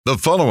The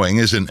following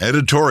is an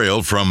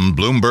editorial from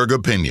Bloomberg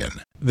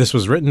Opinion. This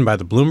was written by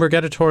the Bloomberg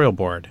editorial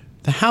board.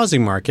 The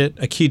housing market,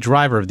 a key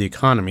driver of the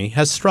economy,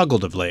 has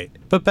struggled of late,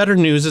 but better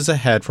news is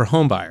ahead for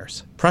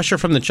homebuyers. Pressure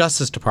from the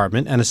Justice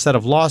Department and a set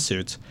of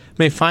lawsuits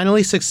may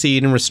finally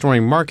succeed in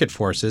restoring market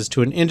forces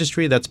to an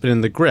industry that's been in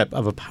the grip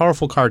of a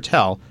powerful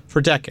cartel for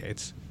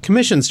decades.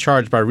 Commissions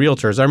charged by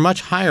realtors are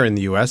much higher in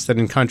the U.S. than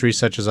in countries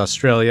such as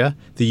Australia,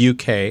 the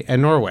U.K.,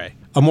 and Norway.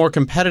 A more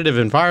competitive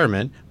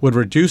environment would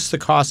reduce the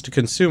cost to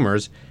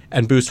consumers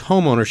and boost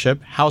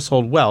homeownership,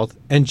 household wealth,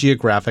 and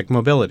geographic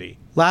mobility.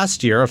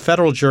 Last year, a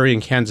federal jury in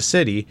Kansas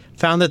City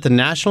found that the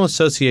National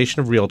Association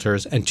of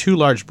Realtors and two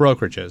large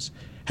brokerages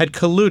had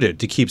colluded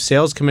to keep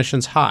sales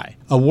commissions high,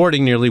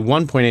 awarding nearly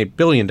 $1.8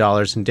 billion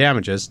in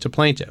damages to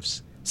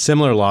plaintiffs.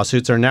 Similar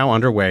lawsuits are now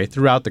underway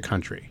throughout the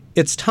country.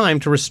 It's time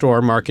to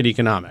restore market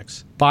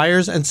economics.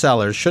 Buyers and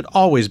sellers should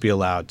always be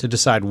allowed to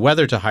decide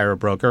whether to hire a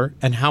broker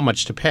and how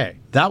much to pay.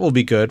 That will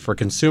be good for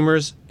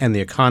consumers and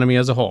the economy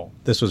as a whole.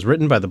 This was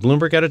written by the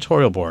Bloomberg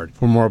editorial board.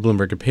 For more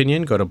Bloomberg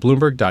Opinion, go to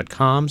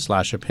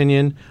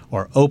bloomberg.com/opinion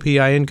or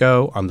OPIN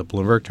Go on the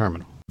Bloomberg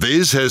terminal.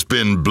 This has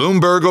been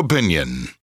Bloomberg Opinion.